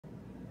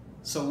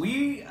So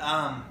we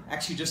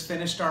actually just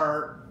finished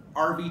our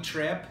RV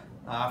trip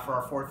for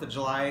our 4th of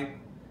July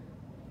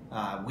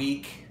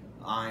week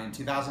in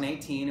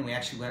 2018,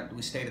 and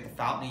we stayed at the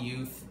Fountain of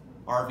Youth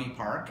RV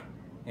Park.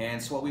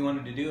 And so what we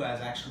wanted to do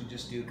is actually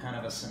just do kind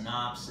of a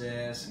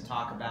synopsis and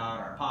talk about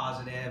our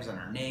positives and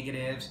our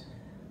negatives,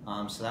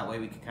 so that way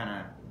we could kind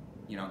of,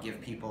 give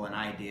people an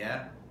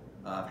idea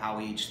of how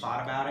we each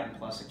thought about it, and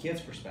plus a kid's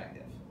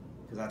perspective,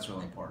 because that's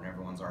really important.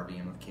 Everyone's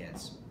RVing with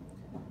kids.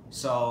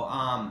 So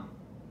a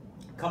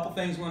couple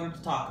things we wanted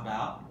to talk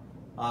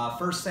about.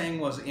 First thing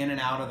was in and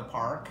out of the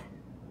park.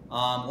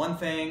 One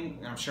thing,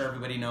 and I'm sure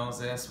everybody knows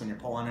this, when you're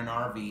pulling an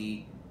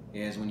RV,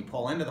 is when you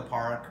pull into the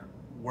park,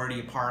 where do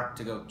you park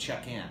to go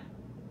check in?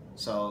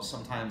 So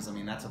sometimes,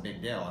 that's a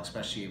big deal,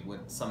 especially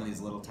with some of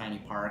these little tiny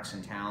parks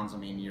in towns.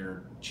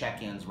 Your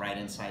check-in's right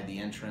inside the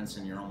entrance,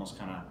 and you're almost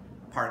kind of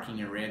parking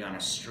your rig on a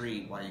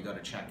street while you go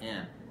to check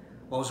in.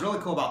 What was really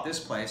cool about this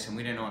place, and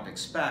we didn't know what to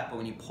expect, but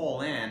when you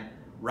pull in,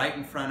 right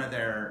in front of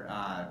their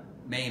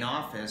main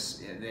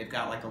office, they've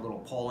got like a little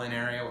pull-in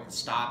area with a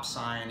stop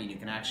sign, and you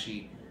can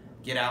actually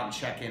get out and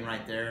check in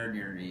right there.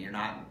 And you're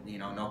not,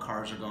 no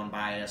cars are going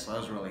by you, so that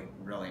was really,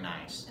 really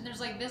nice. And there's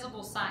like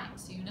visible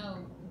signs, so you know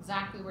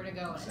exactly where to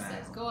go. And Exactly.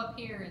 It says go up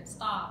here and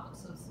stop,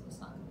 so it's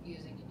not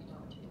confusing and you know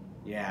what to do.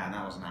 Yeah, and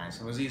that was nice.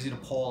 It was easy to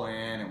pull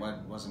in. It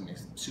wasn't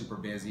super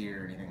busy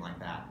or anything like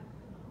that.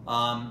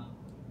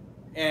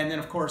 And then,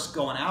 of course,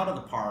 going out of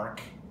the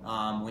park,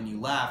 when you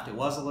left, it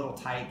was a little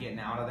tight getting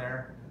out of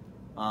there.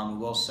 We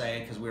will say,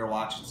 because we were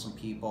watching some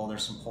people,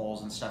 there's some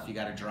poles and stuff you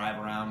got to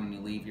drive around when you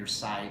leave your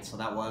site, so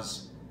that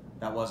was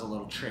a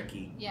little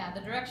tricky. Yeah,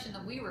 the direction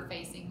that we were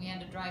facing, we had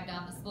to drive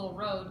down this little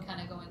road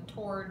kind of going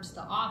towards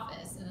the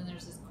office, and then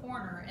there's this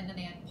corner, and then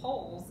they had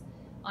poles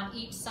on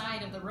each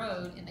side of the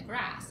road in the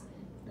grass.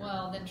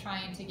 Well, then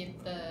trying to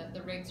get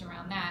the rigs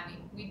around that,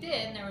 we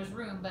did, and there was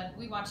room, but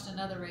we watched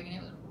another rig, and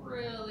it was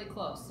really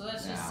close. So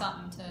that's just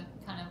something to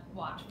kind of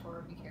watch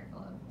for, be careful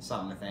of.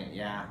 Something to think,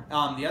 yeah.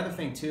 The other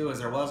thing, too, is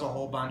there was a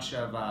whole bunch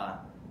of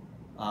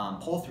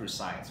pull-through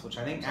sites, which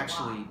I think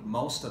actually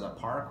most of the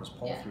park was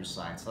pull-through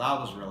sites, so that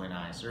was really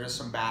nice. There is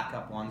some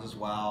backup ones as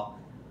well,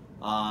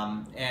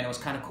 and it was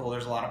kind of cool.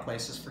 There's a lot of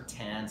places for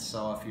tents,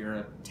 so if you're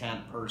a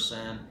tent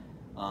person,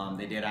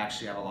 they did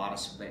actually have a lot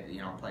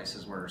of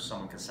places where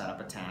someone could set up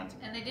a tent.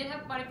 And they did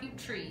have quite a few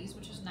trees,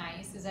 which is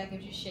nice, because that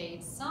gives you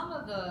shade. Some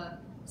of the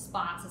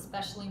spots,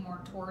 especially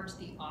more towards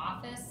the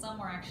office, some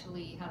were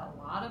actually had a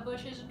lot of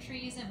bushes and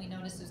trees, and we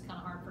noticed it was kind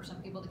of hard for some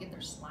people to get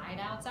their slide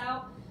outs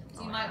out.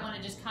 So you might want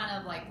to just kind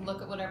of like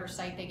look at whatever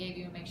site they gave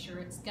you and make sure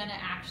it's gonna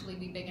actually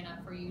be big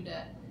enough for you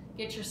to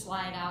get your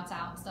slide outs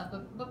out and stuff.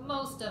 But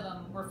most of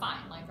them were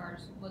fine. Like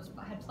ours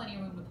had plenty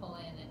of room to pull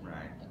in and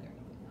right. hook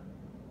everything up.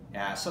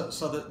 Yeah, so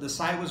the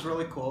site was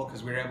really cool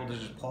because we were able to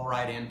just pull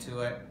right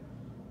into it.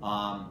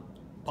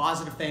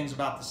 Positive things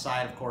about the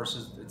site, of course,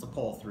 is it's a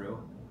pull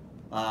through.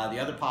 The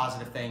other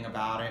positive thing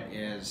about it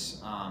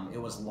is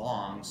it was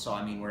long, so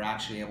we're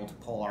actually able to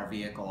pull our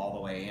vehicle all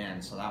the way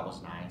in, so that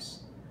was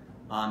nice.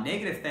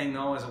 Negative thing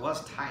though is it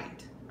was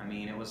tight.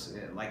 It was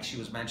like she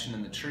was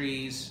mentioning, the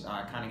trees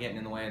kind of getting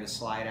in the way of the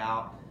slide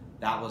out.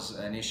 That was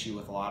an issue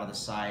with a lot of the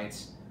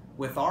sites.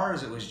 With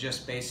ours, it was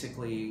just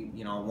basically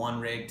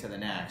one rig to the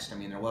next.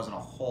 There wasn't a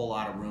whole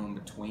lot of room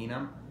between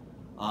them,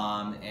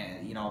 and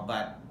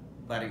but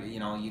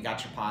you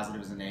got your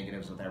positives and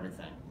negatives with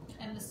everything.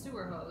 And the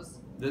sewer hose.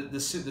 The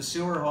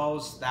sewer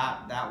hose,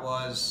 that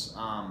was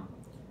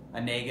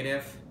a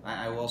negative,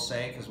 I will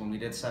say, because when we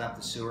did set up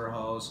the sewer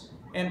hose,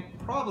 and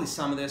probably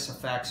some of this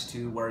affects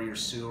to where your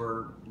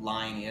sewer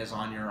line is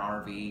on your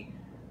RV.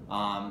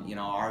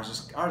 Ours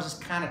is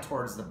kind of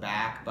towards the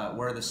back, but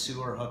where the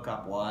sewer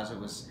hookup was, it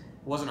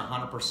wasn't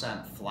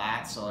 100%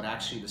 flat, so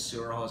the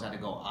sewer hose had to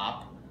go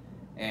up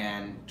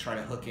and try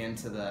to hook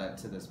into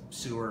the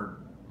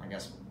sewer, I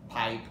guess,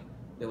 pipe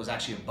that was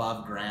actually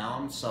above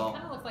ground. So it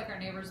kind of looked like our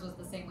neighbors was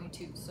the same way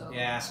too. So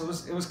yeah, so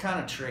it was kind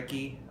of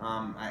tricky.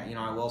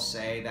 I will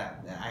say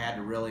that I had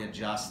to really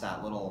adjust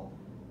that little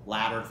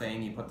ladder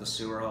thing you put the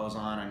sewer hose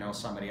on. I know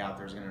somebody out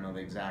there is going to know the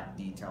exact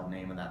detailed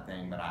name of that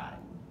thing, but I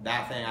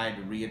had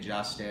to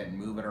readjust it and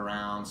move it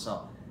around.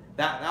 So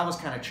that was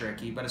kind of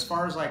tricky. But as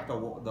far as like the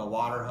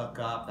water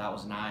hookup, that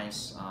was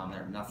nice.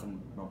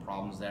 No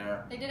problems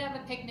there. They did have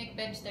a picnic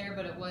bench there,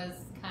 but it was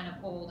kind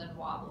of old and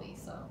wobbly.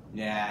 So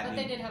yeah, but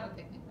they did have a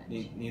picnic bench.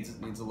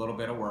 Needs a little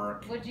bit of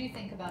work. What do you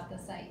think about the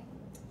site?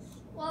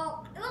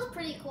 Well, it was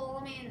pretty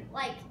cool.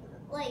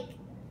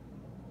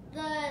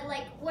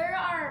 Where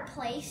our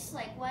place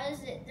was,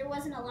 there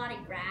wasn't a lot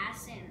of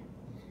grass, and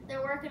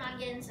they're working on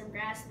getting some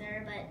grass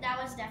there, but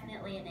that was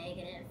definitely a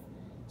negative.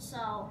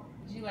 So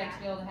did you like to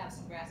be able to have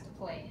some grass to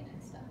play in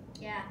and stuff?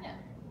 Yeah.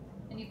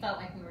 And you felt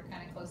like we were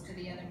kind of close to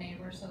the other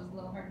neighbors, so it was a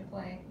little hard to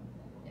play.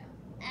 Yeah.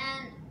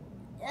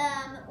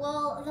 And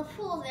well, the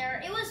pool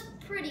there, it was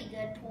pretty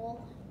good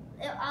pool.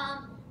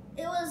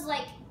 It was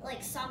like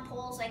some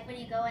pools, like when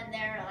you go in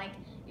there, like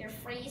you're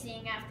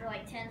freezing after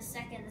like 10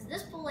 seconds.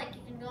 This pool, like,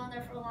 you can go in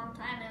there for a long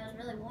time, and it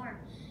was really warm.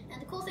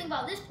 And the cool thing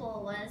about this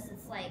pool was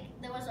it's like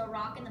there was a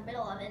rock in the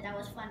middle of it that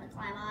was fun to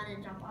climb on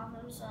and jump off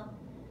of. So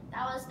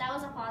that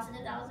was a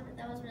positive.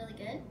 That was really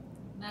good.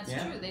 That's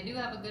true. They do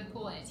have a good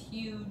pool, and it's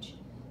huge,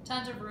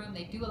 tons of room.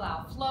 They do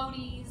allow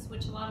floaties,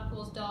 which a lot of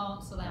pools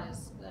don't. So that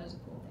is a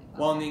cool thing.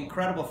 Well, and the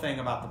incredible thing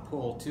about the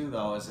pool too,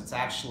 though, is it's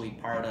actually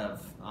part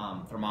of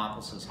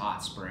Thermopolis'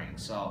 hot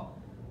springs. So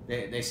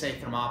they say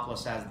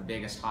Thermopolis has the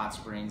biggest hot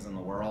springs in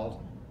the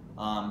world.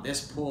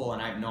 This pool,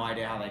 and I have no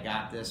idea how they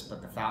got this,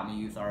 but the Fountain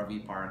of Youth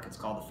RV Park, it's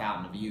called the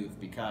Fountain of Youth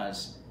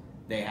because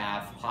they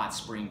have hot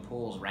spring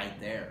pools right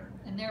there.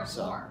 And they're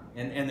warm.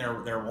 And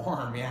they're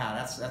warm,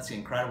 yeah. That's the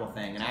incredible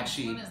thing. And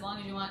actually, swim as long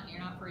as you want, and you're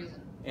not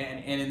freezing.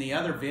 And in the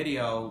other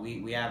video,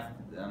 we have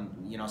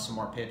you know, some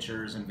more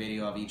pictures and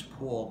video of each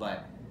pool,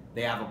 but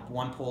they have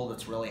one pool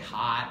that's really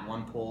hot,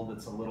 one pool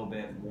that's a little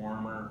bit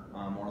warmer,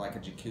 more like a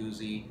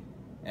jacuzzi,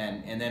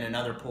 and then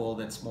another pool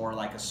that's more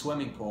like a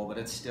swimming pool, but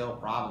it's still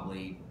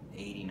probably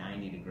 80,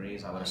 90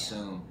 degrees, I would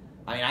assume.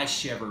 I mean, I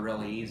shiver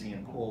really easy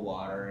in pool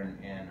water,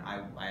 and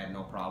I had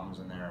no problems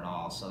in there at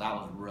all, so that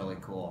was really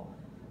cool.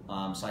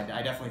 So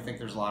I definitely think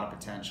there's a lot of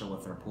potential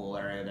with their pool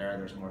area there.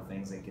 There's more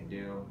things they could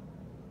do.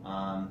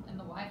 And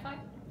the Wi-Fi?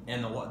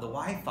 And the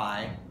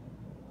Wi-Fi,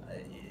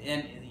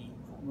 and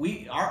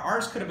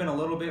ours could have been a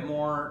little bit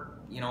more,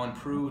 you know,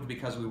 improved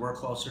because we were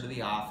closer to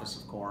the office,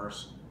 of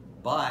course.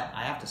 But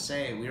I have to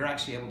say, we were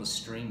actually able to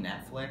stream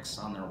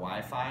Netflix on their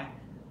Wi-Fi,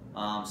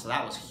 so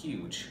that was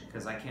huge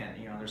because I can't,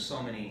 you know, there's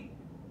so many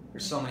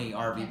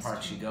RV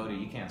parks you go to,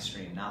 you can't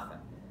stream nothing.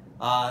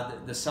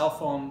 The cell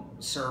phone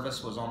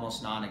service was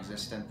almost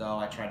non-existent though.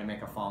 I tried to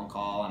make a phone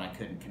call and I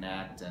couldn't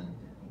connect, and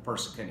the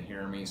person couldn't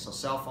hear me. So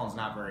cell phone's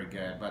not very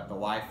good, but the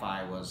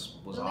Wi-Fi was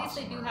awesome. At least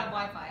they do have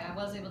Wi-Fi. I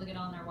was able to get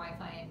on their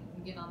Wi-Fi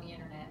and get on the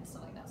internet and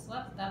stuff like that.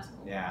 So that's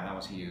cool. Yeah, that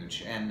was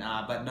huge. And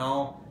but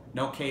no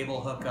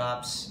cable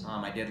hookups.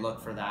 I did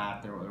look for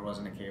that. There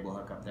wasn't a cable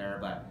hookup there,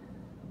 but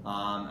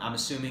I'm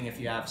assuming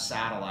if you have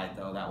satellite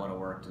though, that would have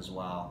worked as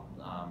well,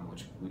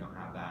 which we don't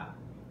have that.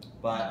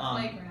 But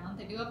playground.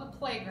 They do have a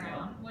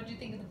playground. Yeah. What did you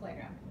think of the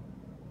playground?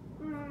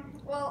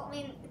 Well, I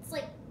mean, it's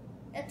like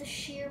at the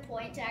sheer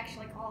point to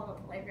actually call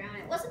it a playground.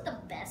 It wasn't the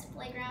best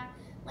playground.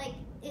 Like,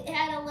 it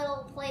had a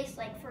little place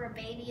like for a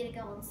baby to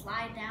go and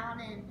slide down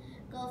and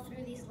go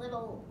through these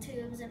little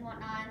tubes and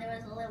whatnot. And there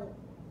was a little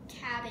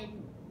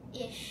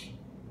cabin-ish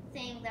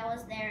thing that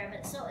was there.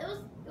 But so it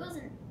was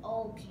an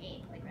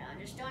okay playground.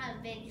 Just don't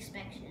have big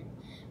expectation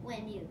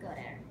when you go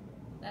there.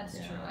 That's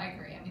true. I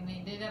agree. I mean,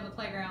 they did have a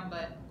playground,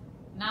 but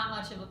not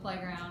much of a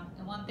playground.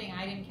 And one thing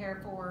I didn't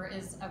care for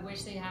is I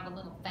wish they'd have a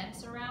little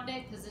fence around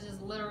it, because it is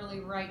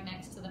literally right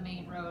next to the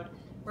main road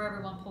where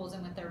everyone pulls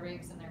in with their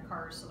rigs and their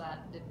cars, so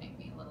that did make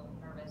me a little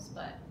nervous.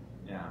 But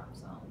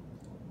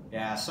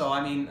so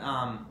I mean,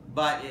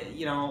 but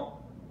you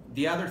know,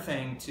 the other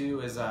thing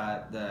too is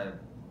the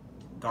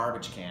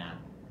garbage can,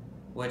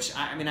 which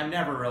I mean I've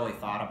never really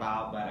thought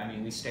about, but I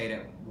mean we stayed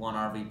at one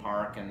RV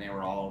park and they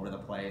were all over the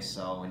place,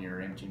 so when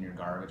you're emptying your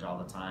garbage all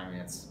the time,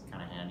 it's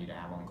kind of handy to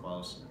have one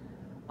close.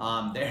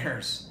 I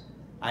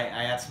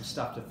had some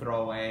stuff to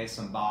throw away,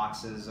 some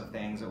boxes of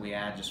things that we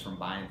had just from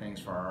buying things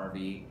for our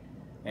RV.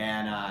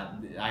 And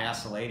I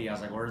asked the lady, I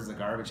was like, where's the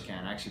garbage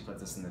can? I actually put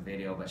this in the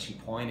video, but she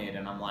pointed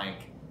and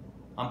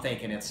I'm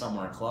thinking it's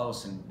somewhere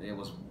close, and it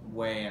was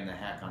way in the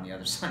heck on the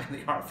other side of the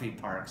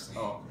RV park.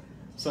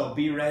 So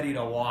be ready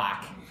to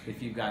walk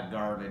if you've got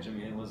garbage. I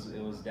mean, it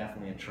was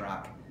definitely a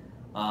truck.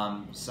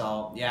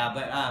 So yeah,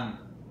 but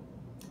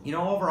you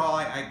know, overall,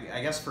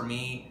 I guess for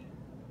me,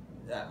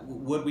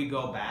 would we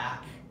go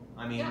back?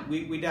 I mean, yeah.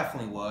 we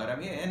definitely would. I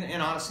mean,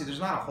 and honestly, there's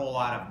not a whole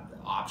lot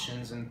of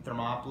options in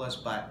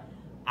Thermopolis, but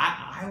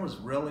I was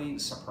really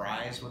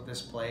surprised with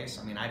this place.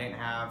 I mean, I didn't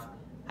have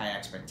high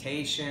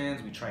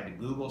expectations. We tried to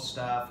Google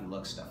stuff, we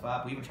looked stuff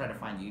up. We even tried to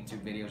find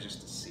YouTube videos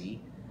just to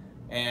see.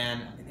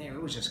 And I mean,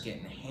 it was just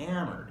getting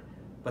hammered.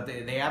 But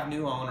they have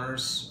new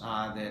owners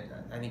that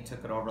I think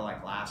took it over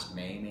like last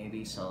May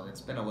maybe, so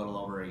it's been a little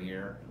over a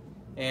year.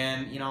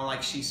 And you know,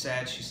 like she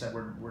said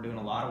we're doing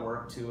a lot of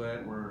work to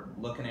it. We're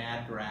looking to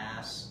add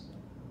grass,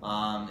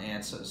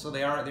 and so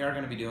they are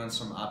going to be doing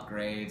some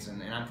upgrades,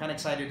 and I'm kind of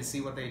excited to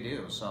see what they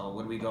do. So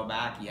would we go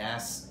back?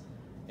 Yes,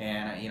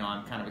 and you know,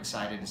 I'm kind of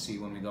excited to see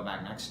when we go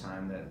back next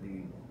time that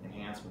the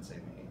enhancements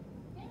they've made.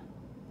 Yeah.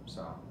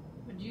 So.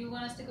 Would you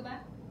want us to go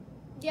back?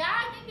 Yeah,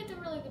 I think it's a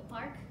really good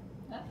park.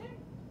 Okay.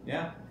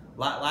 Yeah.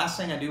 Last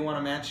thing I do want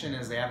to mention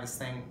is they have this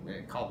thing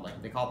they call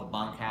it the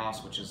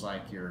bunkhouse, which is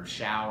like your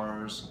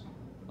showers,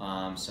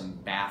 some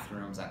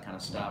bathrooms, that kind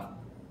of stuff.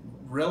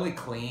 Really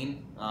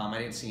clean. I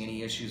didn't see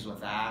any issues with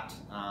that.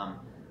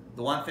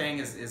 The one thing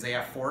is they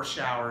have 4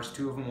 showers.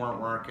 2 of them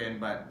weren't working,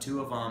 but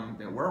 2 of them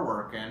that were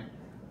working,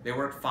 they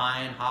worked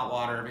fine. Hot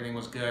water, everything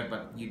was good,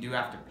 but you do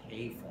have to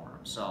pay for them.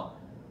 So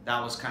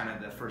that was kind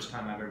of the first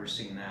time I've ever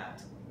seen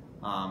that.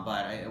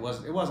 But it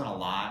wasn't a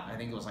lot. I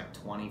think it was like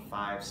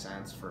 25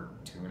 cents for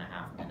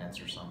 2.5 minutes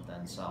or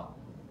something. So,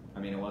 I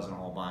mean, it wasn't a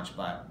whole bunch,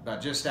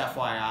 but just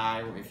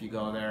FYI, if you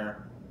go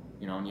there,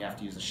 you know, and you have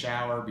to use the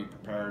shower, be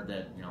prepared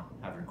that, you know,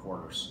 have your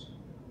quarters.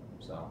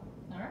 So,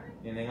 All right.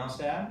 anything else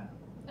to add?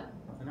 No.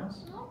 Nothing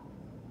else? No.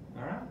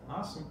 All right,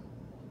 awesome.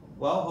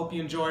 Well, hope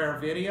you enjoy our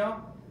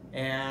video,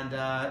 and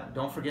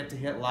don't forget to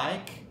hit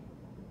like.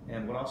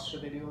 And what else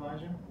should they do,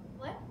 Elijah?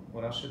 What?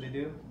 What else should they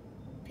do?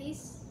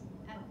 Peace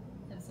out.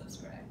 And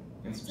subscribe.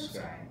 And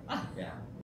subscribe. Yeah.